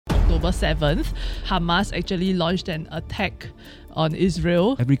October 7th, Hamas actually launched an attack on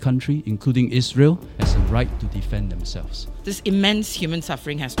Israel. Every country, including Israel, has a right to defend themselves. This immense human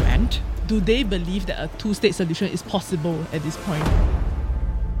suffering has to end. Do they believe that a two-state solution is possible at this point?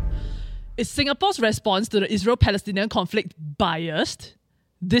 Is Singapore's response to the Israel-Palestinian conflict biased?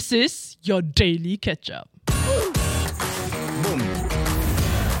 This is your daily catch-up.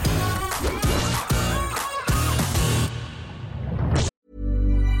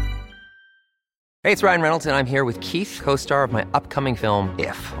 Hey, it's Ryan Reynolds, and I'm here with Keith, co-star of my upcoming film,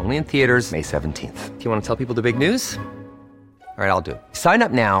 If, only in theaters May 17th. Do you want to tell people the big news? All right, I'll do it. Sign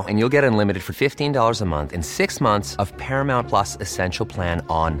up now and you'll get unlimited for $15 a month and 6 months of Paramount Plus Essential Plan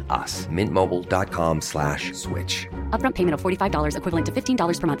on us. MintMobile.com/switch. Upfront payment of $45 equivalent to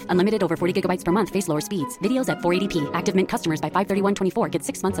 $15 per month. Unlimited over 40 gigabytes per month. Face lower speeds. Videos at 480p. Active Mint customers by 531.24 get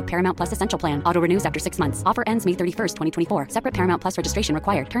 6 months of Paramount Plus Essential Plan. Auto renews after 6 months. Offer ends May 31st, 2024. Separate Paramount Plus registration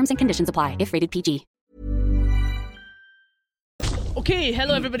required. Terms and conditions apply if rated PG. Okay,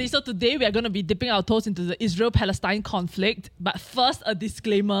 hello everybody. So today we are going to be dipping our toes into the Israel-Palestine conflict. But first, a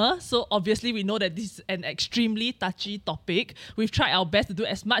disclaimer. So obviously we know that this is an extremely touchy topic. We've tried our best to do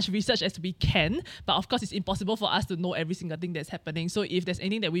as much research as we can. But of course, it's impossible for us to know every single thing that's happening. So if there's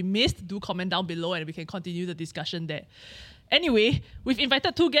anything that we missed, do comment down below and we can continue the discussion there. Anyway, we've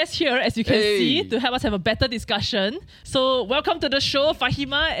invited two guests here, as you can see, to help us have a better discussion. So welcome to the show,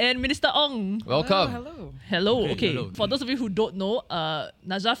 Fahima and Minister Ong. Welcome. Hello. Okay. hello. For those of you who don't know,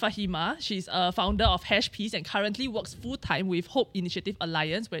 Najah Fahima, she's a founder of Hash Peace and currently works full-time with Hope Initiative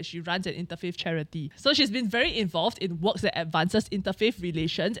Alliance, where she runs an interfaith charity. So she's been very involved in works that advances interfaith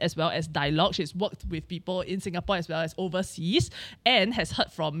relations as well as dialogue. She's worked with people in Singapore as well as overseas and has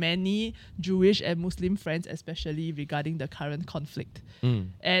heard from many Jewish and Muslim friends, especially regarding the current conflict.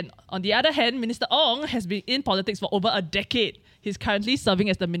 And on the other hand, Minister Ong has been in politics for over a decade. He's currently serving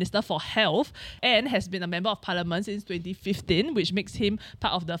as the Minister for Health and has been a Member of Parliament since 2015, which makes him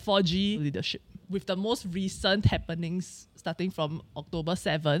part of the 4G leadership. With the most recent happenings starting from October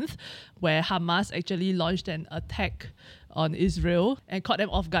 7th, where Hamas actually launched an attack on Israel and caught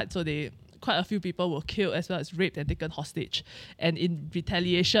them off guard, so quite a few people were killed as well as raped and taken hostage. And in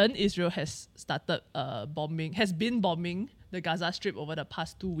retaliation, Israel has been bombing the Gaza Strip over the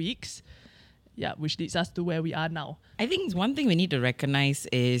past 2 weeks. Yeah, which leads us to where we are now. I think one thing we need to recognize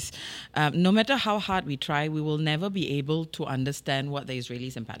is no matter how hard we try, we will never be able to understand what the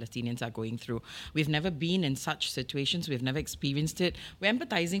Israelis and Palestinians are going through. We've never been in such situations. We've never experienced it. We're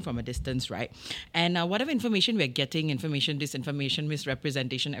empathizing from a distance, right? And whatever information we're getting, information, disinformation,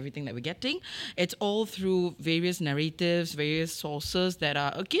 misrepresentation, everything that we're getting, it's all through various narratives, various sources that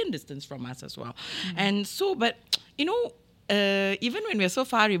are, again, distance from us as well. And so, but, you know, even when we're so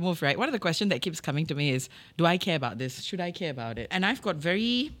far removed, right, one of the questions that keeps coming to me is, do I care about this? Should I care about it? And I've got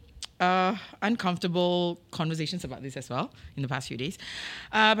very uncomfortable conversations about this as well in the past few days.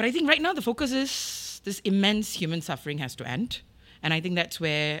 But I think right now the focus is this immense human suffering has to end. And I think that's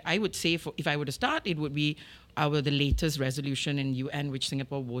where I would say, if I were to start, it would be the latest resolution in UN, which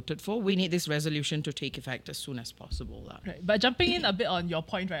Singapore voted for. We need this resolution to take effect as soon as possible. Right. But jumping in a bit on your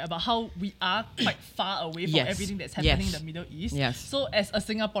point, right, about how we are quite far away from everything that's happening in the Middle East. So as a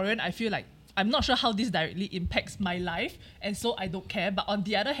Singaporean, I feel like I'm not sure how this directly impacts my life, and so I don't care. But on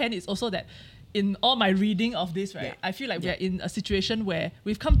the other hand, it's also that in all my reading of this, right, I feel like we're in a situation where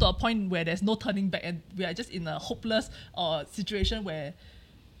we've come to a point where there's no turning back and we are just in a hopeless situation where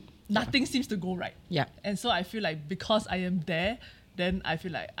nothing seems to go right. And so I feel like because I am there, then I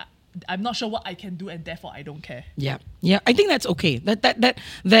feel like I'm not sure what I can do and therefore I don't care. I think that's okay.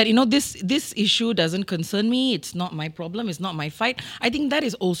 That you know, this issue doesn't concern me. It's not my problem. It's not my fight. I think that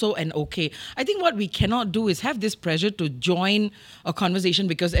is also an okay. I think what we cannot do is have this pressure to join a conversation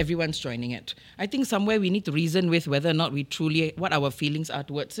because everyone's joining it. I think somewhere we need to reason with whether or not we truly, what our feelings are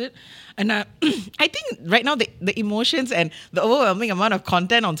towards it. And I think right now the emotions and the overwhelming amount of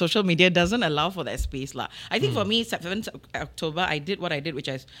content on social media doesn't allow for that space. I think for me, 7th October, I did what I did, which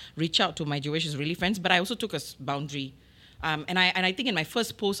I reach out to my Jewish Israeli friends, but I also took a boundary. And I think in my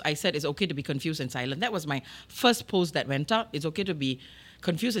first post, I said it's okay to be confused and silent. That was my first post that went out. It's okay to be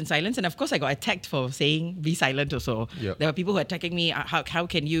confused and silent. And of course, I got attacked for saying be silent also. There were people who were attacking me. How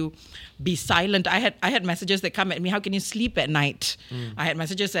can you be silent? I had messages that come at me. How can you sleep at night? I had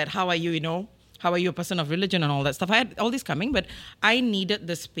messages that, how are you, how are you a person of religion and all that stuff. I had all this coming, but I needed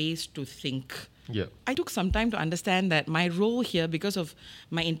the space to think I took some time to understand that my role here, because of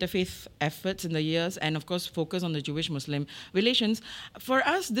my interfaith efforts in the years and of course focus on the Jewish-Muslim relations, for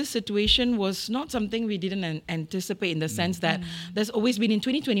us this situation was not something we didn't anticipate, in the sense that there's always been, in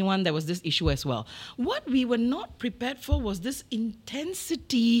 2021 there was this issue as well. What we were not prepared for was this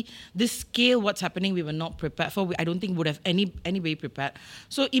intensity, this scale, what's happening, we were not prepared for. I don't think would have anybody prepared.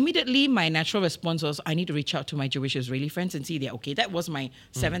 So immediately my natural response was, I need to reach out to my Jewish-Israeli friends and see they're okay. That was my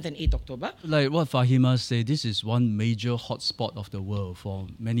 7th and 8th October. Like what Fahima said, this is one major hotspot of the world for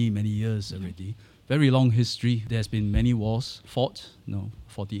many, many years already. Very long history. There's been many wars fought,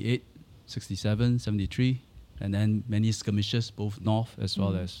 48, 67, 73, and then many skirmishes, both north as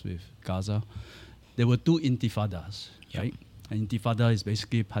well as with Gaza. There were 2 intifadas, right? An intifada is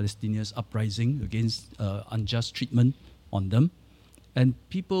basically Palestinians uprising against unjust treatment on them. And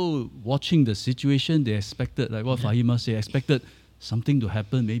people watching the situation, they expected, like what Fahima said, expected something to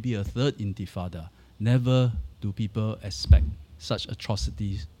happen, maybe a 3rd intifada. Never do people expect such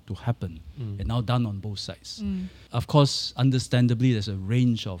atrocities to happen. And now done on both sides. Of course, understandably, there's a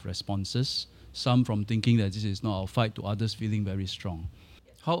range of responses. Some from thinking that this is not our fight, to others feeling very strong.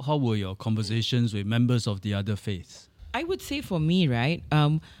 How were your conversations with members of the other faiths? I would say for me, right,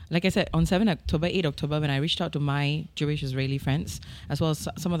 like I said, on 7 October, 8 October, when I reached out to my Jewish Israeli friends, as well as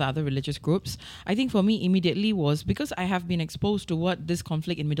some of the other religious groups, I think for me immediately was, because I have been exposed to what this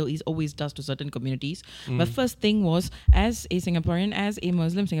conflict in Middle East always does to certain communities. But first thing was, as a Singaporean, as a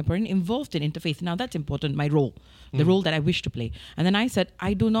Muslim Singaporean involved in interfaith, now that's important, my role, the role that I wish to play. And then I said,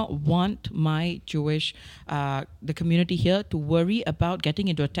 I do not want my Jewish, the community here to worry about getting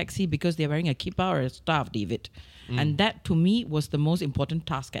into a taxi because they're wearing a kippah or a staff, David. And that, to me, was the most important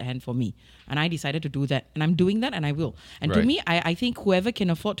task at hand for me. And I decided to do that. And I'm doing that, and I will. And to me, I think whoever can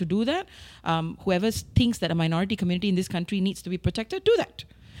afford to do that, whoever thinks that a minority community in this country needs to be protected, do that.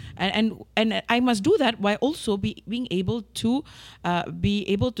 And I must do that while also being able to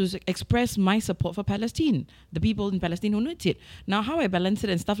express my support for Palestine, the people in Palestine who need it. Now, how I balance it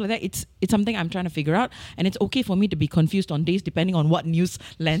and stuff like that, it's something I'm trying to figure out. And it's okay for me to be confused on days depending on what news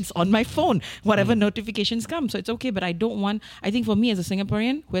lands on my phone, whatever notifications come. So it's okay, but I think for me as a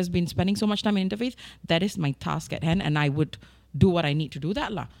Singaporean who has been spending so much time in interfaith, that is my task at hand, and I would do what I need to do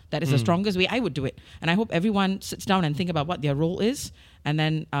that. That is the strongest way I would do it. And I hope everyone sits down and think about what their role is, and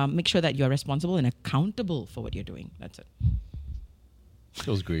then make sure that you're responsible and accountable for what you're doing. That's it. It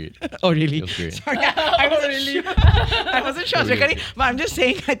was great. Oh, really? It was great. Sorry, I wasn't sure I was recording, but I'm just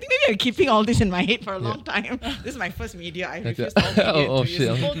saying, I think maybe I'm keeping all this in my head for a long time. This is my first media. I refuse all media shit.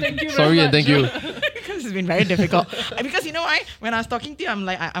 Oh, thank you Sorry very and thank you. because it's been very difficult. Because you know why? When I was talking to you, I'm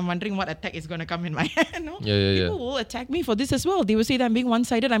like, I'm wondering what attack is going to come in my head. No? People will attack me for this as well. They will say that I'm being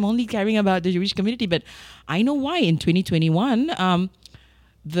one-sided. I'm only caring about the Jewish community. But I know why. In 2021,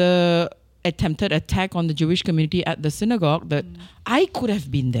 the attempted attack on the Jewish community at the synagogue, that I could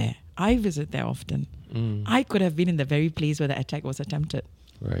have been there. I visit there often. I could have been in the very place where the attack was attempted.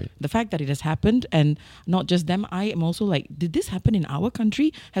 Right. The fact that it has happened, and not just them, I am also like, did this happen in our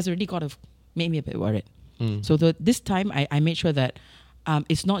country? Has already made me a bit worried. So this time I made sure that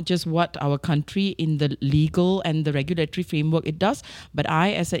it's not just what our country in the legal and the regulatory framework it does, but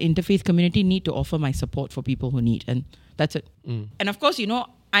I as an interfaith community need to offer my support for people who need, and that's it. And of course,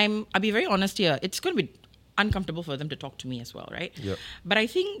 I'll be very honest here, it's going to be uncomfortable for them to talk to me as well, right? Yep. But I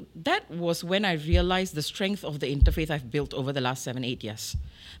think that was when I realized the strength of the interfaith I've built over the last 7-8 years.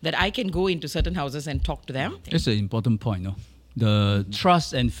 That I can go into certain houses and talk to them. That's an important point, no? The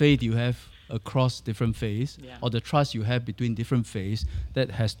trust and faith you have across different faiths, or the trust you have between different faiths,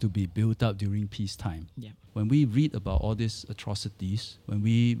 that has to be built up during peacetime. Yeah. When we read about all these atrocities, when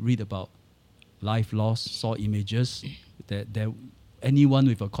we read about life lost, saw images, that anyone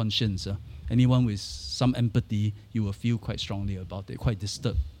with a conscience, anyone with some empathy, you will feel quite strongly about it, quite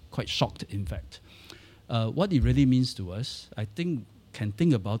disturbed, quite shocked, in fact. What it really means to us, I think, can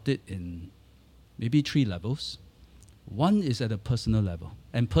think about it in maybe 3 levels. One is at a personal level.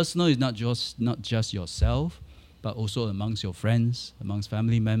 And personal is not just yourself, but also amongst your friends, amongst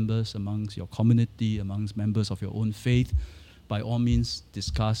family members, amongst your community, amongst members of your own faith. By all means,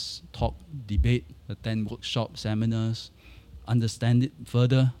 discuss, talk, debate, attend workshops, seminars, understand it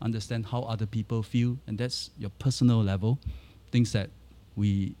further, understand how other people feel, and that's your personal level, things that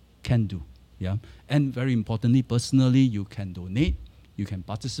we can do. Yeah, and very importantly, personally, you can donate, you can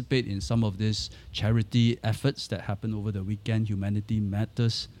participate in some of these charity efforts that happen over the weekend, Humanity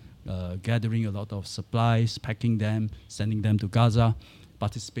Matters, gathering a lot of supplies, packing them, sending them to Gaza,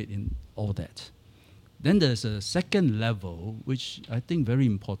 participate in all that. Then there's a second level, which I think very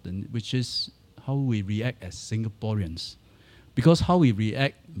important, which is how we react as Singaporeans. Because how we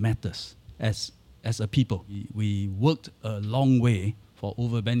react matters. as a people. We worked a long way for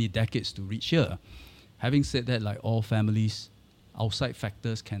over many decades to reach here. Having said that, like all families, outside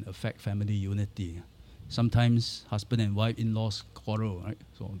factors can affect family unity. Sometimes husband and wife, in-laws quarrel, right?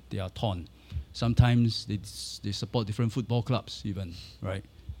 So they are torn. Sometimes they support different football clubs even, right?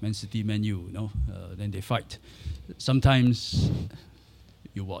 Man City, Man U, then they fight. Sometimes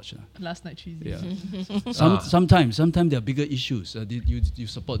you watch. Last night cheesy. Yeah. Sometimes there are bigger issues. You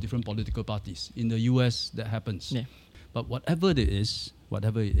support different political parties. In the US, that happens. Yeah. But whatever it is,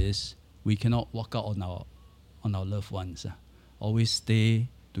 we cannot walk out on our loved ones. Always stay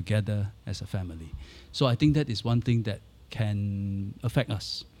together as a family. So I think that is one thing that can affect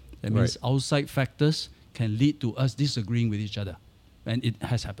us. That means outside factors can lead to us disagreeing with each other. And it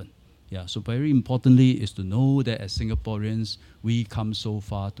has happened. Yeah. So very importantly is to know that as Singaporeans, we come so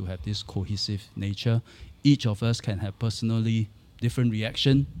far to have this cohesive nature. Each of us can have personally different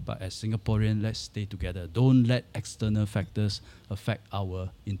reaction, but as Singaporean, let's stay together. Don't let external factors affect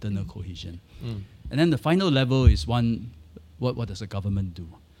our internal cohesion. And then the final level is one, what does the government do?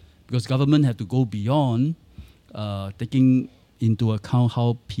 Because government have to go beyond taking into account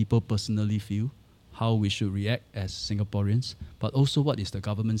how people personally feel, how we should react as Singaporeans, but also what is the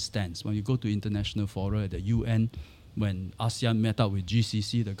government's stance. When you go to international fora at the UN, when ASEAN met up with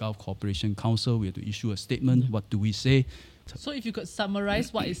GCC, the Gulf Cooperation Council, we had to issue a statement. What do we say? So if you could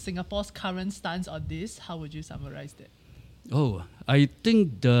summarize what is Singapore's current stance on this, how would you summarize that? Oh, I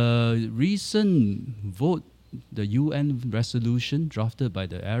think the recent vote, the UN resolution drafted by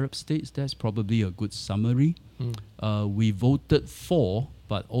the Arab states, that's probably a good summary. We voted for,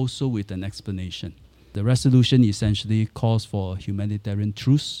 but also with an explanation. The resolution essentially calls for humanitarian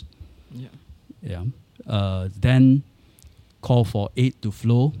truce. Then call for aid to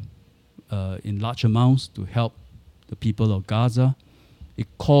flow in large amounts to help the people of Gaza. It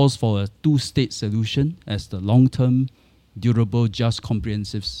calls for a two-state solution as the long-term, durable, just,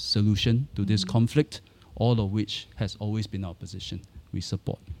 comprehensive solution to this conflict, all of which has always been our position. We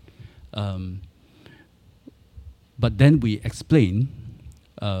support. But then we explain,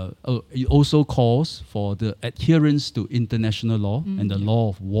 it also calls for the adherence to international law and the law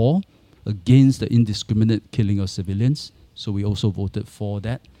of war against the indiscriminate killing of civilians. So we also voted for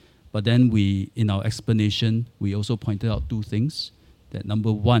that. But then in our explanation, we also pointed out two things. That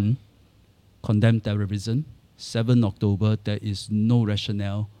number one, condemn terrorism. 7 October, there is no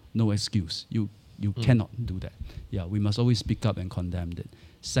rationale, no excuse. You cannot do that. Yeah, we must always speak up and condemn it.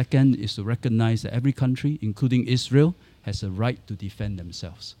 Second is to recognize that every country, including Israel, has a right to defend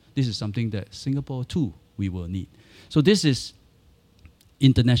themselves. This is something that Singapore too, we will need. So this is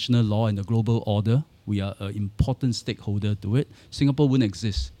international law and the global order. We are an important stakeholder to it. Singapore wouldn't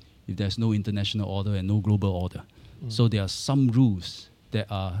exist if there's no international order and no global order. So there are some rules that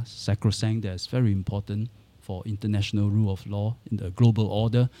are sacrosanct, that's very important for international rule of law in the global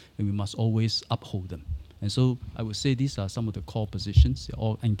order, and we must always uphold them. And so I would say these are some of the core positions. They're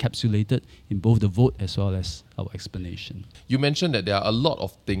all encapsulated in both the vote as well as our explanation. You mentioned that there are a lot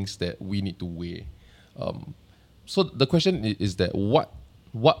of things that we need to weigh. So the question is that what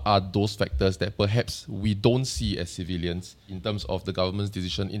are those factors that perhaps we don't see as civilians in terms of the government's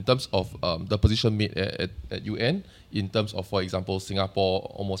decision, in terms of the position made at UN, in terms of, for example, Singapore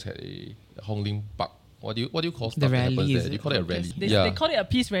almost had a Hong Lim Park. What do you call stuff that happens there? You call it a rally? They call it a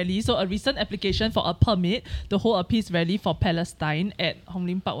peace rally. So a recent application for a permit to hold a peace rally for Palestine at Hong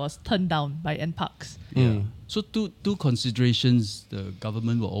Lim Park was turned down by NParks. Yeah. So two considerations the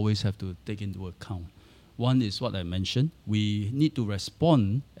government will always have to take into account. One is what I mentioned. We need to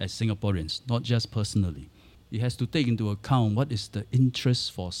respond as Singaporeans, not just personally. It has to take into account what is the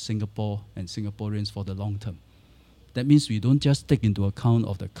interest for Singapore and Singaporeans for the long term. That means we don't just take into account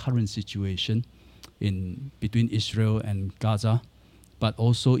of the current situation between Israel and Gaza, but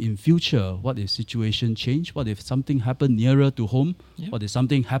also in future, what if situation change? What if something happened nearer to home? Yeah. What if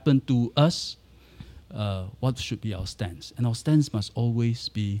something happened to us? What should be our stance? And our stance must always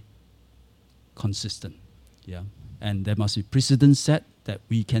be consistent. Yeah, and there must be precedent set that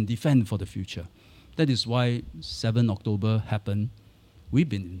we can defend for the future. That is why 7 October happened. We've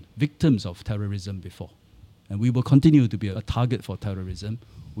been victims of terrorism before, and we will continue to be a target for terrorism.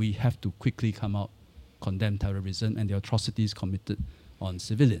 We have to quickly come out, condemn terrorism and the atrocities committed on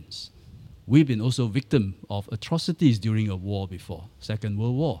civilians. We've been also victim of atrocities during a war before, Second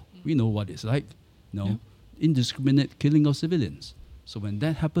World War. We know what it's like, indiscriminate killing of civilians. So when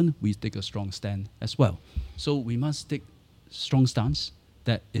that happened, we take a strong stand as well. So we must take strong stance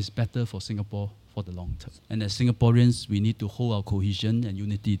that is better for Singapore for the long term. And as Singaporeans, we need to hold our cohesion and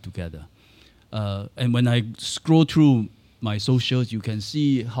unity together. And when I scroll through my socials, you can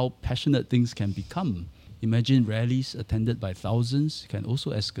see how passionate things can become. Imagine rallies attended by thousands can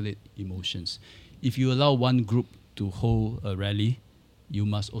also escalate emotions. If you allow one group to hold a rally, you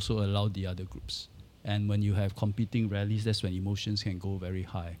must also allow the other groups. And when you have competing rallies, that's when emotions can go very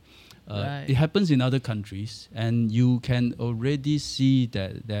high. Right. It happens in other countries, and you can already see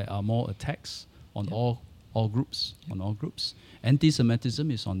that there are more attacks on all groups. On all groups,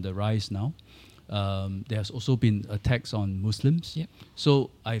 anti-Semitism is on the rise now. There's also been attacks on Muslims. Yep. So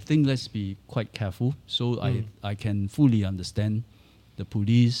I think let's be quite careful. So I can fully understand the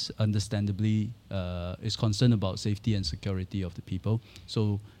police, understandably, is concerned about safety and security of the people.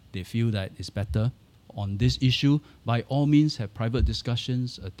 So they feel that it's better on this issue. By all means, have private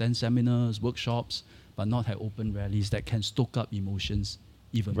discussions, attend seminars, workshops, but not have open rallies that can stoke up emotions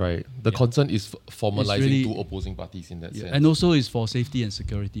even more. Right. The concern is formalizing really, two opposing parties in that sense. And also it's for safety and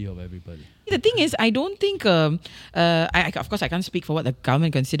security of everybody. The thing is, I don't think, of course I can't speak for what the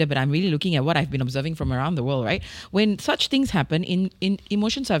government consider, but I'm really looking at what I've been observing from around the world, right? When such things happen, in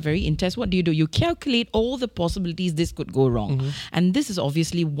emotions are very intense, what do? You calculate all the possibilities this could go wrong. And this is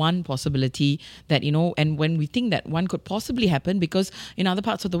obviously one possibility that, and when we think that one could possibly happen, because in other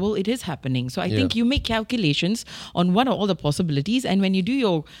parts of the world it is happening. So I think you make calculations on what are all the possibilities, and when you do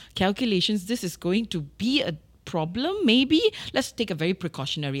your calculations, this is going to be a problem, maybe. Let's take a very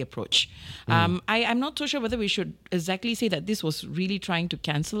precautionary approach. I'm not so sure whether we should exactly say that this was really trying to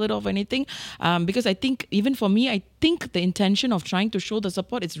cancel it off or anything, because I think, even for me, I think the intention of trying to show the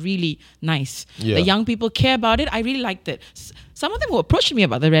support is really nice. Yeah. The young people care about it. I really liked it. Some of them who approached me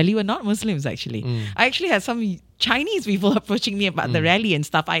about the rally were not Muslims, actually. I actually had some Chinese people approaching me about the rally and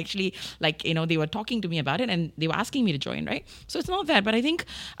stuff. I actually, they were talking to me about it and they were asking me to join, right? So it's not that, but I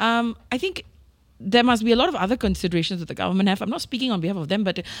think there must be a lot of other considerations that the government have. I'm not speaking on behalf of them,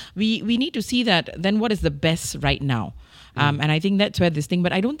 but we need to see that then what is the best right now. And I think that's where this thing,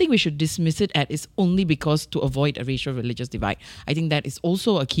 but I don't think we should dismiss it as it's only because to avoid a racial religious divide. I think that is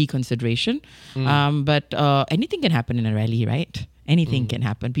also a key consideration. But anything can happen in a rally, right? Anything can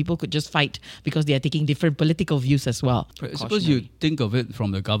happen. People could just fight because they are taking different political views as well. I suppose you think of it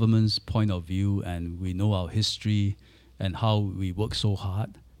from the government's point of view, and we know our history and how we work so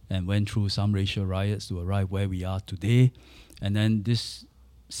hard and went through some racial riots to arrive where we are today. And then this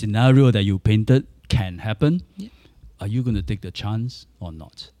scenario that you painted can happen. Yep. Are you going to take the chance or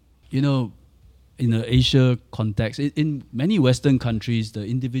not? In the Asia context, in many Western countries, the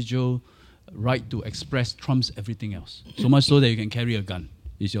individual right to express trumps everything else. So much so that you can carry a gun.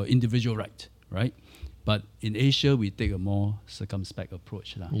 It's your individual right? But in Asia, we take a more circumspect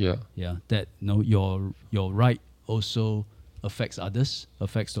approach. Yeah. That your right also affects others,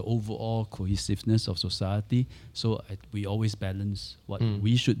 affects the overall cohesiveness of society. So we always balance what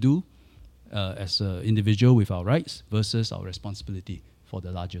we should do as an individual with our rights versus our responsibility for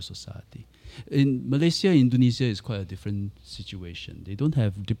the larger society. In Malaysia, Indonesia is quite a different situation. They don't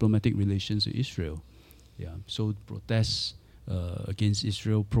have diplomatic relations with Israel. Yeah, so protests against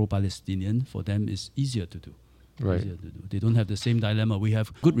Israel, pro-Palestinian, for them is easier to do. Right. They don't have the same dilemma. We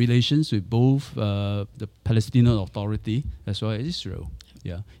have good relations with both the Palestinian Authority as well as Israel.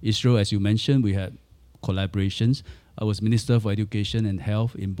 Yeah, Israel, as you mentioned, we had collaborations. I was Minister for Education and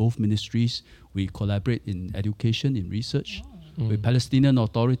Health in both ministries. We collaborate in education, in research. With Palestinian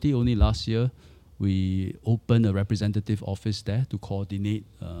Authority, only last year, we opened a representative office there to coordinate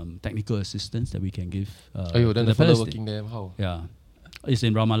technical assistance that we can give. Then the fellow working there, how? Yeah. It's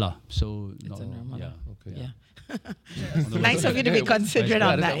in Ramallah. So It's in Ramallah. Yeah. Okay. Yeah. Nice of you to be considerate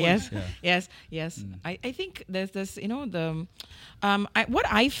on that. Yes. I think there's this, what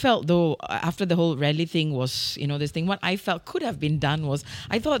I felt though after the whole rally thing was, this thing, what I felt could have been done was,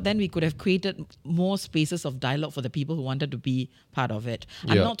 I thought then we could have created more spaces of dialogue for the people who wanted to be part of it.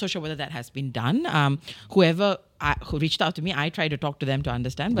 I'm not so sure whether that has been done. Whoever who reached out to me, I tried to talk to them to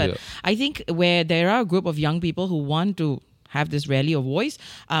understand. But I think where there are a group of young people who want to have this rally of voice,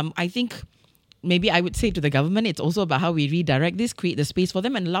 I think maybe I would say to the government, it's also about how we redirect this, create the space for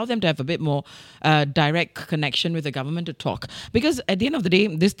them and allow them to have a bit more direct connection with the government to talk. Because at the end of the day,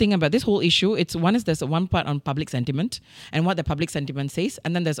 this thing about this whole issue, there's one part on public sentiment and what the public sentiment says.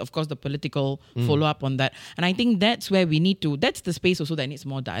 And then there's, of course, the political follow-up on that. And I think that's where we need to, that's the space also that needs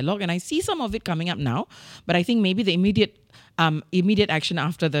more dialogue. And I see some of it coming up now, but I think maybe the immediate action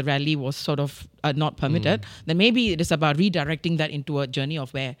after the rally was sort of not permitted, then maybe it is about redirecting that into a journey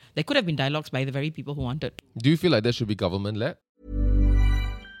of where there could have been dialogues by the very people who wanted. Do you feel like that should be government-led?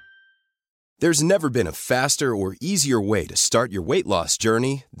 There's never been a faster or easier way to start your weight loss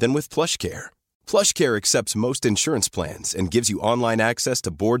journey than with PlushCare. PlushCare accepts most insurance plans and gives you online access to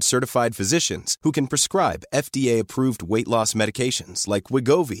board-certified physicians who can prescribe FDA-approved weight loss medications like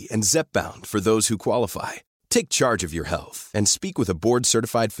Wegovy and Zepbound for those who qualify. Take charge of your health and speak with a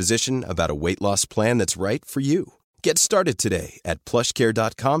board-certified physician about a weight loss plan that's right for you. Get started today at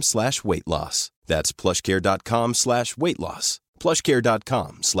plushcare.com/weight-loss. That's plushcare.com/weight-loss.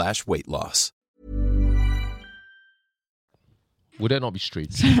 plushcare.com/weight-loss. Would that not be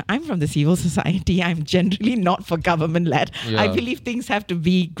strange? I'm from the civil society. I'm generally not for government-led. Yeah. I believe things have to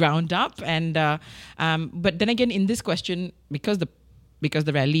be ground up. And but then again, in this question, because the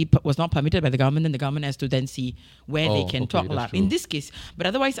rally was not permitted by the government, then the government has to then see where they can talk loud. In this case, but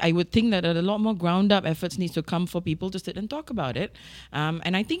otherwise, I would think that a lot more ground-up efforts needs to come for people to sit and talk about it.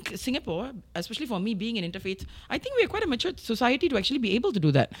 And I think Singapore, especially for me being an interfaith, I think we are quite a mature society to actually be able to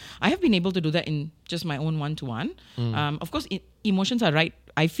do that. I have been able to do that in just my own one-to-one. Of course, emotions are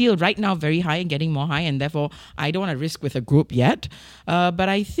I feel right now very high and getting more high, and therefore I don't want to risk with a group yet. But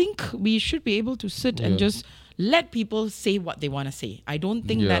I think we should be able to sit and just let people say what they want to say. I don't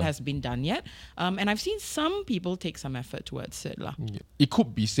think that has been done yet. And I've seen some people take some effort towards it. It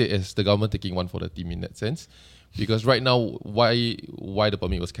could be said as the government taking one for the team in that sense. Because right now, why the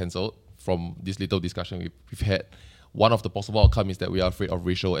permit was cancelled from this little discussion we've had, one of the possible outcomes is that we are afraid of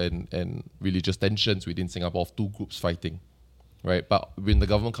racial and religious tensions within Singapore of two groups fighting. Right? But when the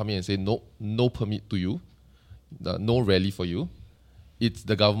government come in and say, no permit to you, no rally for you, it's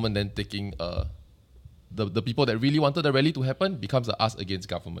the government then taking... The people that really wanted the rally to happen becomes us against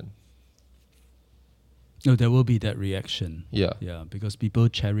government. No, there will be that reaction. Yeah. Yeah, because people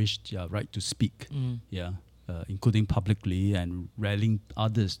cherish their right to speak. Including publicly and rallying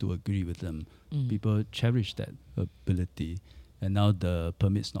others to agree with them. People cherish that ability. And now the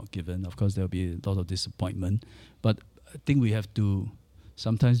permit's not given. Of course, there will be a lot of disappointment. But I think we have to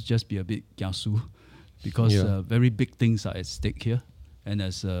sometimes just be a bit kiasu because very big things are at stake here. And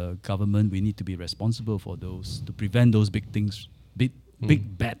as a government, we need to be responsible for those, to prevent those big things, big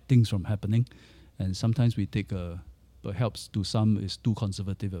bad things from happening. And sometimes we take perhaps to some is too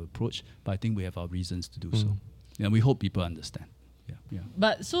conservative an approach, but I think we have our reasons to do so. And we hope people understand. Yeah.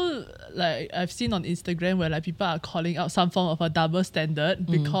 But so, like, I've seen on Instagram where like people are calling out some form of a double standard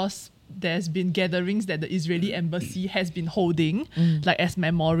because there's been gatherings that the Israeli embassy has been holding, like as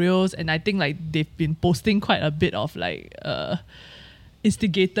memorials, and I think like they've been posting quite a bit of like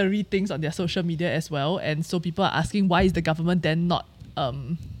instigatory things on their social media as well. And so people are asking, why is the government then not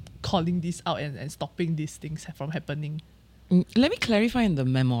calling this out and stopping these things from happening? Let me clarify in the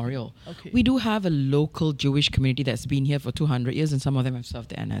memorial. Okay. We do have a local Jewish community that's been here for 200 years, and some of them have served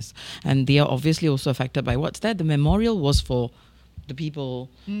the NS. And they are obviously also affected by what's that? The memorial was for the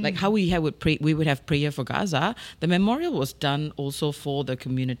people, like how we would have prayer for Gaza. The memorial was done also for the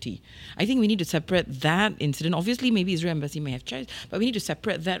community. I think we need to separate that incident. Obviously, maybe Israel Embassy may have charged, but we need to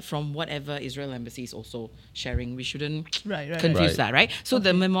separate that from whatever Israel Embassy is also sharing. We shouldn't confuse that, right? So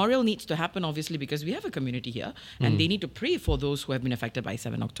the memorial needs to happen, obviously, because we have a community here, and they need to pray for those who have been affected by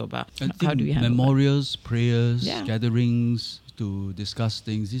 7 October. How do we handle memorials, prayers, gatherings to discuss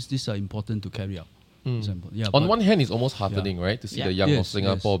things, these are important to carry out. On one hand, it's almost heartening, right, to see the young of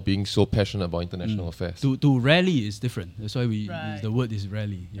Singapore being so passionate about international affairs. To rally is different. That's why the word is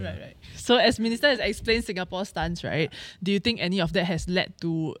rally. Right. So as Minister has explained Singapore's stance, right, do you think any of that has led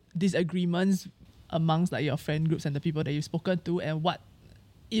to disagreements amongst like your friend groups and the people that you've spoken to? And what,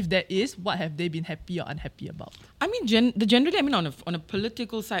 if there is, what have they been happy or unhappy about? I mean, generally, on a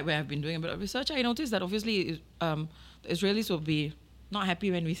political side where I've been doing a bit of research, I noticed that obviously the Israelis will be not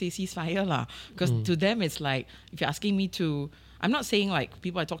happy when we say ceasefire lah, because to them it's like, if you're asking me to, I'm not saying like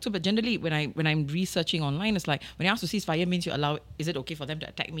people I talk to, but generally when I'm researching online, it's like when you ask to ceasefire means you allow, is it okay for them to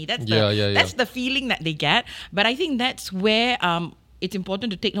attack me? That's that's the feeling that they get. But I think that's where it's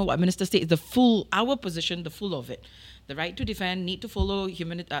important to take note what Minister said is our position, the full of it. The right to defend, need to follow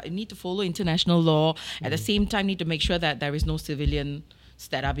international law. At the same time, need to make sure that there is no civilian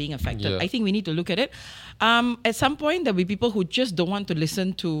that are being affected. I think we need to look at it. At some point, there'll be people who just don't want to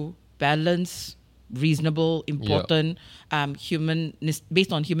listen to balanced, reasonable, important, humanist,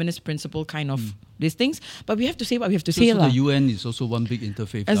 based on humanist principle kind of these things. But we have to say what we have to say. So the UN is also one big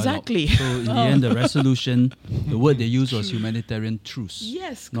interfaith Exactly. dialogue. So in the end, the resolution, the word they used was humanitarian truce.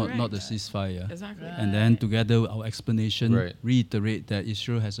 Yes, not the ceasefire. Exactly. And then together our explanation reiterate that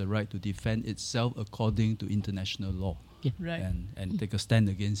Israel has a right to defend itself according to international law. And take a stand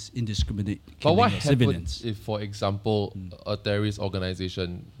against indiscriminate killing of civilians. If, for example, a terrorist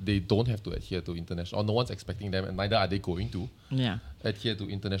organization, they don't have to adhere to international, or no one's expecting them, and neither are they going to adhere to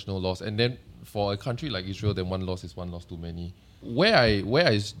international laws. And then for a country like Israel, then one loss is one loss too many. Where I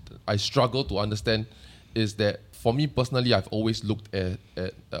I struggle to understand is that for me personally, I've always looked at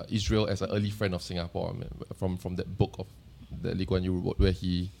Israel as an early friend of Singapore. I mean, from that book of the Lee Kuan Yew wrote, where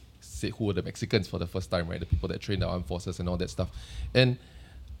he said who were the Mexicans for the first time, right? The people that trained the armed forces and all that stuff. And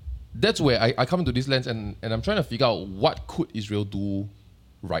that's where I come into this lens and I'm trying to figure out what could Israel do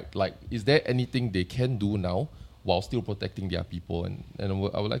right. Like, is there anything they can do now while still protecting their people? And I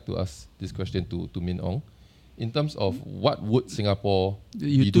would like to ask this question to Min Ong. In terms of what would Singapore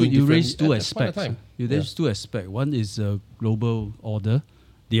be doing you differently raise two at this point of aspects. time? You raise two aspects. One is global order.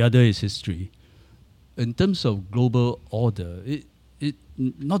 The other is history. In terms of global order, it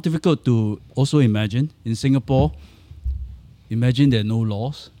not difficult to also imagine. In Singapore, imagine there are no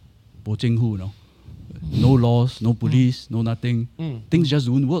laws. Bo Jing Hu, no? No laws, no police, no nothing. Things just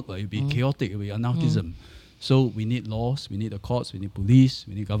wouldn't work. It would be chaotic, it would be anarchism. So we need laws, we need the courts, we need police,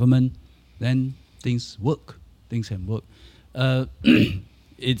 we need government. Then things work. Things can work.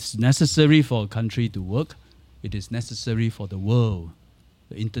 It's necessary for a country to work. It is necessary for the world,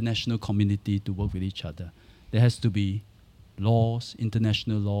 the international community to work with each other. There has to be laws,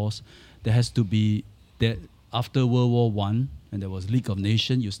 international laws. There has to be that after World War I, when there was League of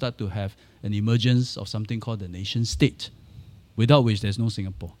Nations, you start to have an emergence of something called the nation state, without which there's no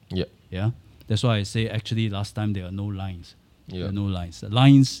Singapore. Yeah. That's why I say actually last time there are no lines. There are no lines. The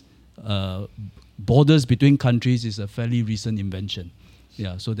lines, borders between countries is a fairly recent invention.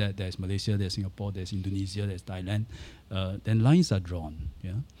 Yeah, so that there's Malaysia, there's Singapore, there's Indonesia, there's Thailand. Then lines are drawn.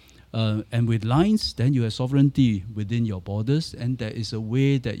 Yeah, and with lines, then you have sovereignty within your borders, and there is a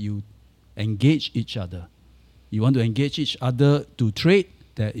way that you engage each other. You want to engage each other to trade,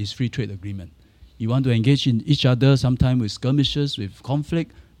 there is free trade agreement. You want to engage in each other sometimes with skirmishes, with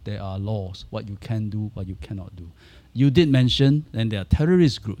conflict, there are laws, what you can do, what you cannot do. You did mention, and there are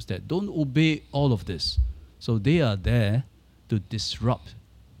terrorist groups that don't obey all of this. So they are there to disrupt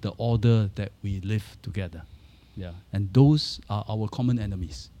the order that we live together. Yeah, and those are our common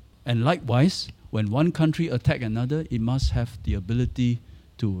enemies. And likewise, when one country attacks another, it must have the ability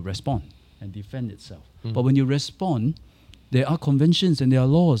to respond and defend itself. But when you respond, there are conventions and there are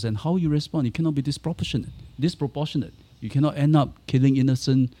laws, and how you respond, it cannot be disproportionate. You cannot end up killing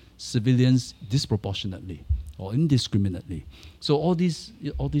innocent civilians disproportionately or indiscriminately. So all these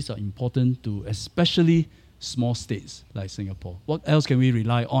are important to especially small states like Singapore. What else can we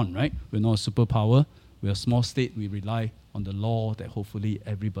rely on, right? We're not a superpower. We're a small state. We rely on the law that hopefully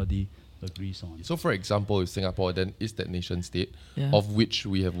everybody agrees on. So, for example, if Singapore then is that nation state of which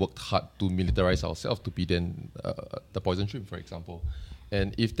we have worked hard to militarize ourselves to be then the poison shrimp, for example.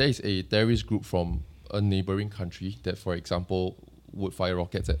 And if there is a terrorist group from a neighboring country that, for example, would fire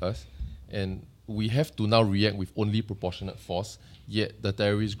rockets at us, and we have to now react with only proportionate force, yet the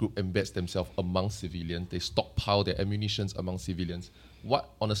terrorist group embeds themselves among civilians, they stockpile their ammunitions among civilians. What,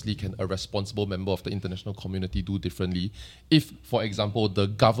 honestly, can a responsible member of the international community do differently if, for example, the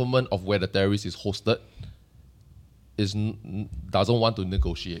government of where the terrorist is hosted doesn't want to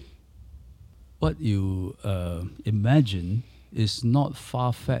negotiate? What you imagine is not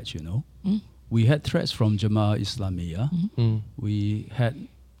far-fetched, you know. We had threats from Jamaah Islamiyah. We had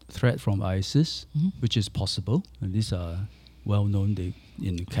threat from ISIS, which is possible, and these are well known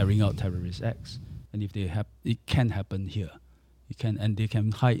in carrying out terrorist acts. And if it can happen here. And they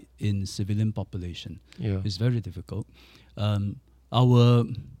can hide in civilian population. It's very difficult. I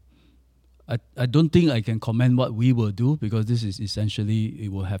don't think I can comment what we will do, because this is essentially,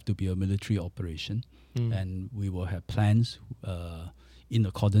 it will have to be a military operation, and we will have plans in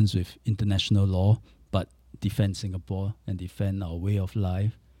accordance with international law, but defend Singapore and defend our way of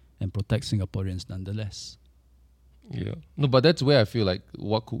life and protect Singaporeans nonetheless. Yeah. No, but that's where I feel like,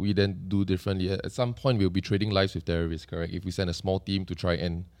 what could we then do differently? At some point, we'll be trading lives with terrorists, correct? If we send a small team to try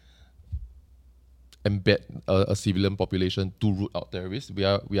and embed a civilian population to root out terrorists, we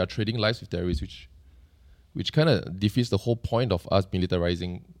are trading lives with terrorists, which kind of defeats the whole point of us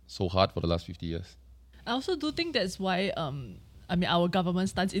militarizing so hard for the last 50 years. I also do think that's why our government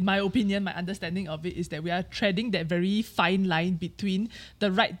stance, in my opinion, my understanding of it is that we are treading that very fine line between the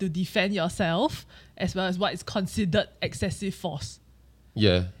right to defend yourself as well as what is considered excessive force.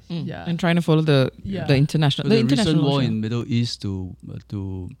 And trying to follow the international. The recent war in Middle East to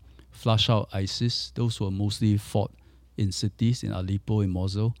flush out ISIS, those were mostly fought in cities, in Aleppo, in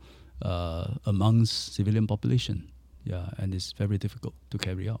Mosul, amongst civilian population. And it's very difficult to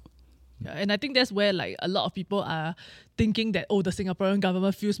carry out. And I think that's where a lot of people are thinking that, the Singaporean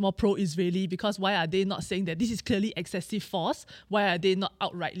government feels more pro-Israeli, because why are they not saying that this is clearly excessive force? Why are they not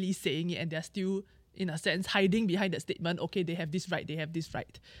outrightly saying it, and they're still in a sense, hiding behind that statement, okay, they have this right, they have this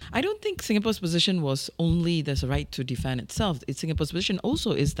right. I don't think Singapore's position was only there's a right to defend itself. Singapore's position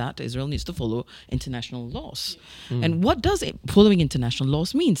also is that Israel needs to follow international laws. And what does following international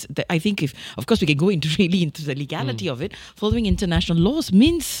laws means? I think of course, we can go into the legality of it. Following international laws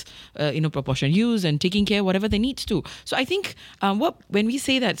means, proportionate use and taking care of whatever they need to. So I think when we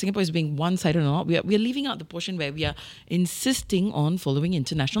say that Singapore is being one-sided or not, we are leaving out the portion where we are insisting on following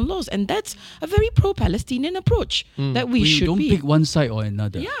international laws. And that's a very pro-Palestinian approach that we should don't pick one side or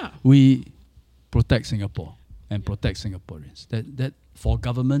another. Yeah. We protect Singapore and protect Singaporeans. That for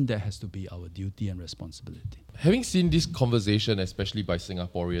government, that has to be our duty and responsibility. Having seen this conversation, especially by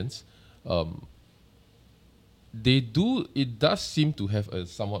Singaporeans, it does seem to have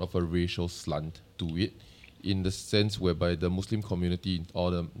somewhat of a racial slant to it, in the sense whereby the Muslim community or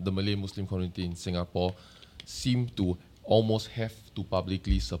the Malay Muslim community in Singapore seem to almost have to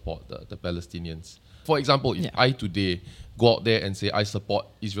publicly support the Palestinians. For example, if I today go out there and say I support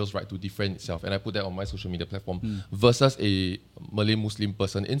Israel's right to defend itself, and I put that on my social media platform, versus a Malay Muslim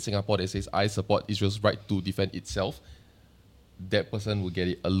person in Singapore that says I support Israel's right to defend itself, that person will get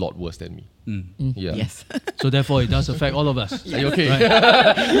it a lot worse than me. Yeah. Yes. So therefore, it does affect all of us. Are you okay? Right.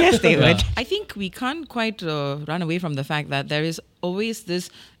 Yes, they would. I think we can't quite run away from the fact that there is always this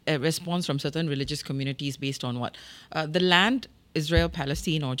response from certain religious communities based on what? The land, Israel,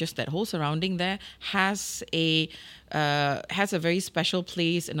 Palestine, or just that whole surrounding there has a very special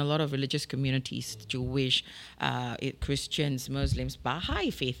place in a lot of religious communities, Jewish, Christians, Muslims,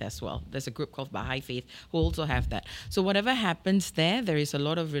 Baha'i faith as well. There's a group called Baha'i faith who also have that. So whatever happens there is a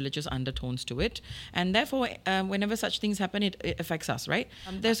lot of religious undertones to it. And therefore, whenever such things happen, it affects us, right?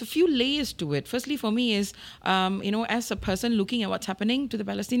 There's a few layers to it. Firstly, for me is, as a person looking at what's happening to the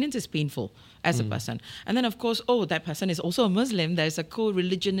Palestinians is painful as a person. And then, of course, that person is also a Muslim. There's a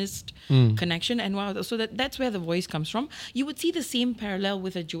co-religionist connection. And wow, so that's where the voice comes from. You would see the same parallel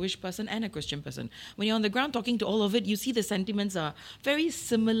with a Jewish person and a Christian person. When you're on the ground talking to all of it, you see the sentiments are very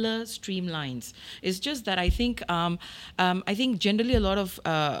similar streamlines. It's just that I think generally a lot of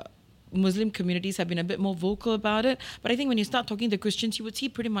Muslim communities have been a bit more vocal about it. But I think when you start talking to Christians, you would see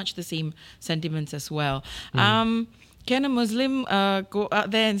pretty much the same sentiments as well. Can a Muslim go out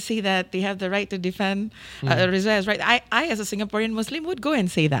there and say that they have the right to defend Israel's right? I, as a Singaporean Muslim, would go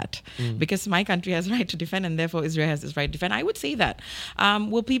and say that because my country has the right to defend and therefore Israel has its right to defend. I would say that.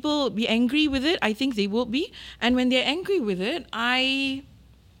 Will people be angry with it? I think they will be. And when they're angry with it, I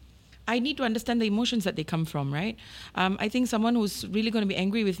need to understand the emotions that they come from, right? I think someone who's really going to be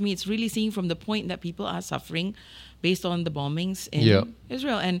angry with me, it's really seeing from the point that people are suffering based on the bombings in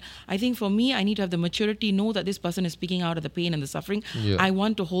Israel. And I think for me, I need to have the maturity, know that this person is speaking out of the pain and the suffering. I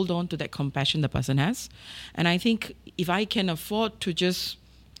want to hold on to that compassion the person has. And I think if I can afford to just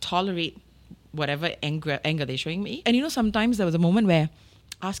tolerate whatever anger they're showing me. And sometimes there was a moment where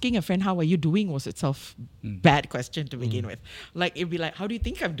asking a friend, how are you doing, was itself bad question to begin with. Like, it'd be like, how do you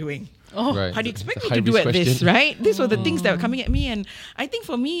think I'm doing? Right. How do you expect me to do at this, right? These were the things that were coming at me. And I think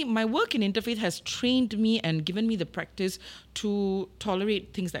for me, my work in interfaith has trained me and given me the practice to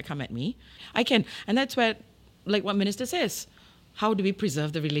tolerate things that come at me. I can. And that's where, like what Minister says, how do we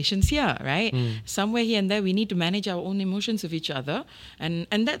preserve the relations here, right? Somewhere here and there, we need to manage our own emotions with each other. And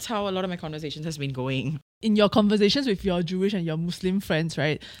that's how a lot of my conversations has been going. In your conversations with your Jewish and your Muslim friends,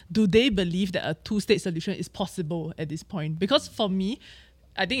 right, do they believe that a two-state solution is possible at this point? Because for me,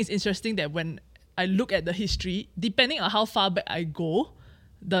 I think it's interesting that when I look at the history, depending on how far back I go,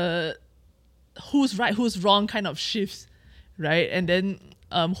 the who's right, who's wrong kind of shifts, right? And then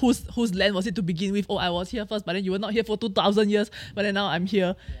whose land was it to begin with? Oh, I was here first, but then you were not here for 2,000 years, but then now I'm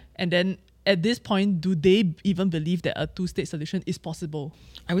here. And then at this point, do they even believe that a two-state solution is possible?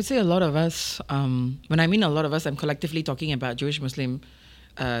 I would say a lot of us, when I mean a lot of us, I'm collectively talking about Jewish, Muslim,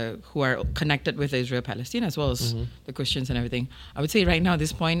 who are connected with Israel-Palestine as well as the Christians and everything. I would say right now at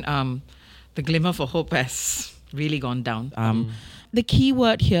this point, the glimmer for hope has really gone down. The key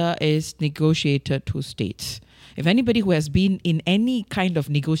word here is negotiated two states. If anybody who has been in any kind of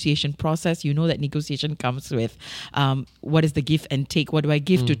negotiation process, you know that negotiation comes with what is the give and take? What do I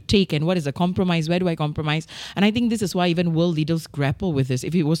give to take? And what is the compromise? Where do I compromise? And I think this is why even world leaders grapple with this.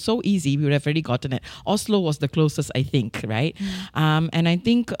 If it was so easy, we would have already gotten it. Oslo was the closest, I think, right? And I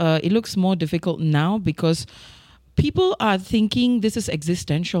think it looks more difficult now because people are thinking this is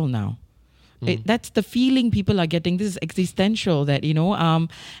existential now. That's the feeling people are getting. This is existential, that,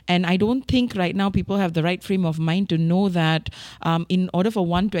 and I don't think right now people have the right frame of mind to know that in order for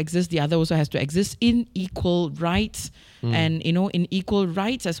one to exist, the other also has to exist in equal rights. And, in equal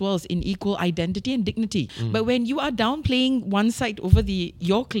rights as well as in equal identity and dignity. But when you are downplaying one side over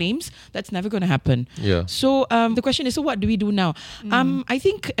your claims, that's never going to happen. Yeah. So the question is, so what do we do now? I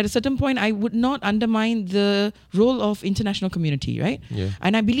think at a certain point, I would not undermine the role of international community, right? Yeah.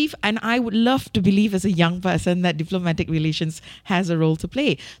 And I believe, and I would love to believe as a young person, that diplomatic relations has a role to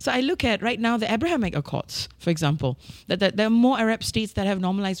play. So I look at right now the Abrahamic Accords, for example, that there are more Arab states that have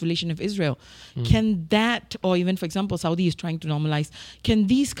normalized relation with Israel. Can that, or even, for example, Saudi is trying to normalize, can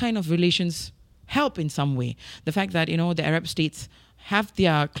these kind of relations help in some way? The fact that, the Arab states have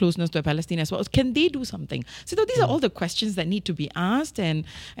their closeness to Palestine as well, can they do something? So these are all the questions that need to be asked, and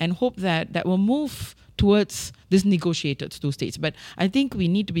hope that will move towards this negotiated two states. But I think we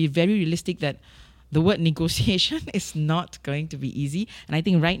need to be very realistic that the word negotiation is not going to be easy. And I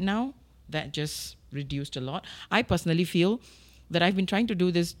think right now that just reduced a lot. I personally feel that I've been trying to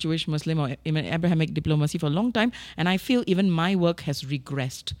do this Jewish, Muslim, or even Abrahamic diplomacy for a long time, and I feel even my work has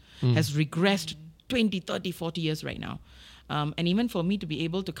regressed 20, 30, 40 years right now. And even for me to be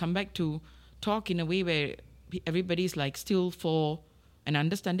able to come back to talk in a way where everybody's like still for an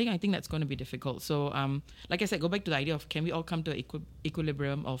understanding, I think that's going to be difficult. So, like I said, go back to the idea of, can we all come to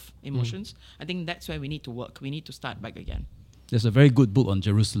equilibrium of emotions? I think that's where we need to work. We need to start back again. There's a very good book on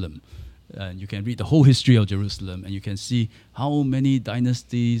Jerusalem. You can read the whole history of Jerusalem, and you can see how many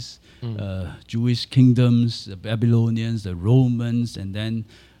dynasties, Jewish kingdoms, the Babylonians, the Romans, and then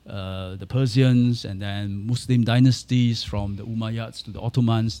the Persians, and then Muslim dynasties from the Umayyads to the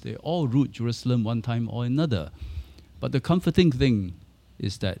Ottomans, they all ruled Jerusalem one time or another. But the comforting thing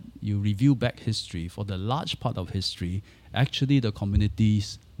is that you review back history, for the large part of history, actually the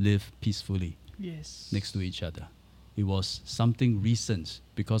communities live peacefully next to each other. It was something recent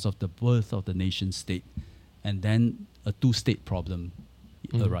because of the birth of the nation state, and then a two-state problem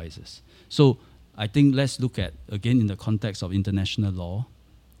arises. So I think let's look at, again, in the context of international law,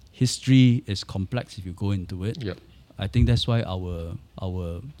 history is complex if you go into it. Yep. I think that's why our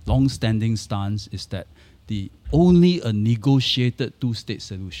long-standing stance is that only a negotiated two-state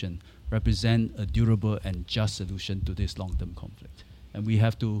solution represent a durable and just solution to this long-term conflict. And we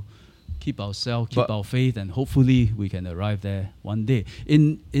have to keep our faith, and hopefully we can arrive there one day.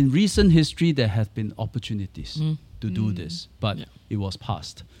 In recent history, there have been opportunities to do this, but it was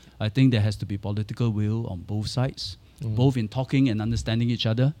passed. I think there has to be political will on both sides, both in talking and understanding each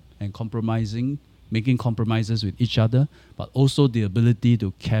other and making compromises with each other, but also the ability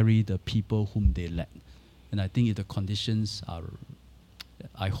to carry the people whom they led. And I think if the conditions are,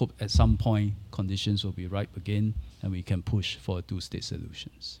 I hope at some point conditions will be ripe again and we can push for two-state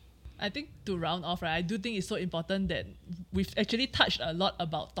solutions. I think to round off, right, I do think it's so important that we've actually touched a lot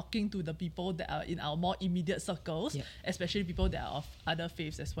about talking to the people that are in our more immediate circles, especially people that are of other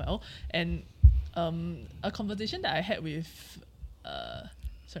faiths as well. And a conversation that I had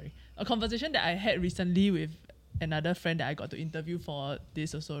recently with another friend that I got to interview for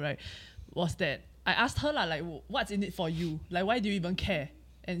this also, right, was that I asked her, like, what's in it for you? Like, why do you even care?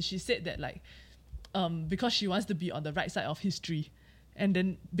 And she said that, like, because she wants to be on the right side of history. And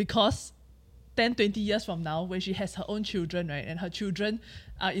then because 10, 20 years from now, when she has her own children, right, and her children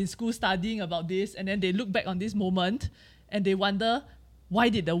are in school studying about this, and then they look back on this moment and they wonder, why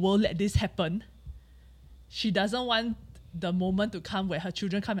did the world let this happen? She doesn't want the moment to come where her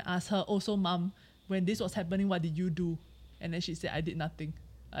children come and ask her, oh, so mom, when this was happening, what did you do? And then she said, I did nothing.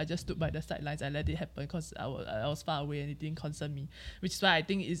 I just stood by the sidelines. I let it happen because I was far away and it didn't concern me. Which is why I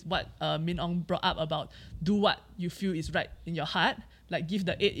think is what Min Ong brought up about do what you feel is right in your heart. Like, give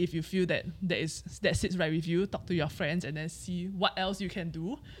the aid if you feel that sits right with you. Talk to your friends and then see what else you can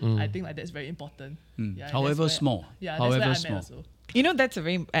do. I think like that's very important. Yeah, however small. Yeah, however that's where small. I'm at also. That's a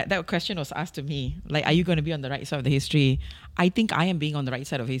very that question was asked to me. Like, are you going to be on the right side of the history? I think I am being on the right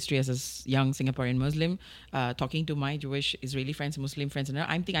side of history as a young Singaporean Muslim, talking to my Jewish, Israeli friends, Muslim friends, and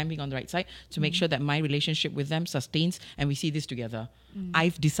I think I'm being on the right side to make sure that my relationship with them sustains and we see this together.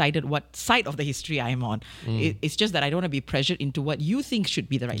 I've decided what side of the history I am on. It's just that I don't want to be pressured into what you think should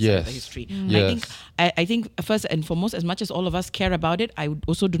be the right side of the history. I think first and foremost, as much as all of us care about it, I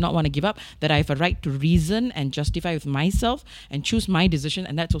also do not want to give up that I have a right to reason and justify with myself and choose my decision,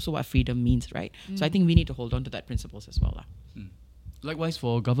 and that's also what freedom means, right? So I think we need to hold on to that principles as well. Likewise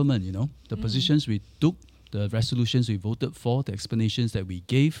for government, the positions we took, the resolutions we voted for, the explanations that we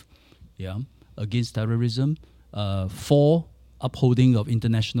gave against terrorism, for upholding of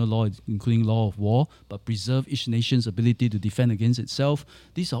international law, including law of war, but preserve each nation's ability to defend against itself.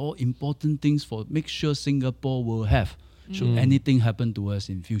 These are all important things for make sure Singapore will have should anything happen to us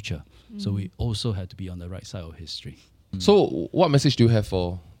in future. So we also have to be on the right side of history. So what message do you have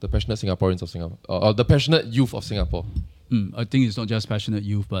for the passionate Singaporeans of Singapore, or the passionate youth of Singapore? I think it's not just passionate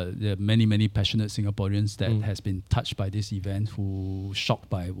youth, but there are many, many passionate Singaporeans that has been touched by this event, who shocked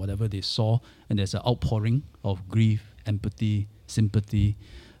by whatever they saw, and there's an outpouring of grief, empathy, sympathy.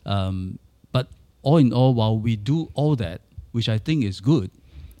 But all in all, while we do all that, which I think is good,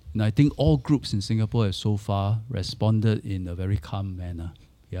 and I think all groups in Singapore have so far responded in a very calm manner,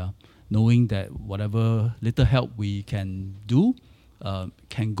 knowing that whatever little help we can do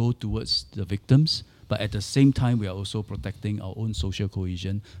can go towards the victims. But at the same time, we are also protecting our own social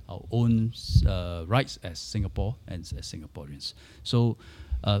cohesion, our own rights as Singapore and as Singaporeans. So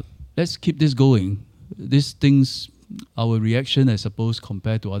let's keep this going. These things, our reaction, I suppose,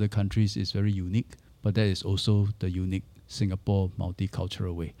 compared to other countries is very unique, but that is also the unique Singapore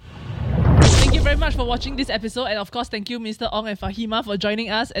multicultural way. Thank you very much for watching this episode, and of course, thank you, Mr. Ong and Fahima, for joining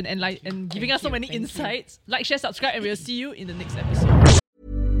us and giving us so many insights. Like, share, subscribe, and we'll see you in the next episode.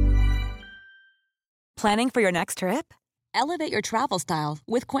 Planning for your next trip? Elevate your travel style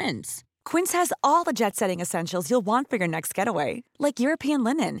with Quince. Quince has all the jet-setting essentials you'll want for your next getaway, like European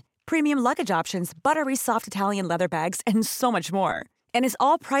linen, premium luggage options, buttery soft Italian leather bags, and so much more. And is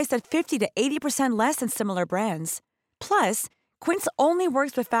all priced at 50 to 80% less than similar brands. Plus, Quince only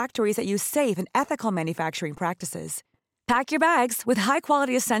works with factories that use safe and ethical manufacturing practices. Pack your bags with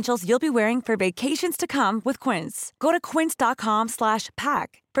high-quality essentials you'll be wearing for vacations to come with Quince. Go to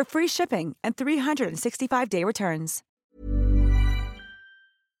quince.com/pack for free shipping and 365-day returns.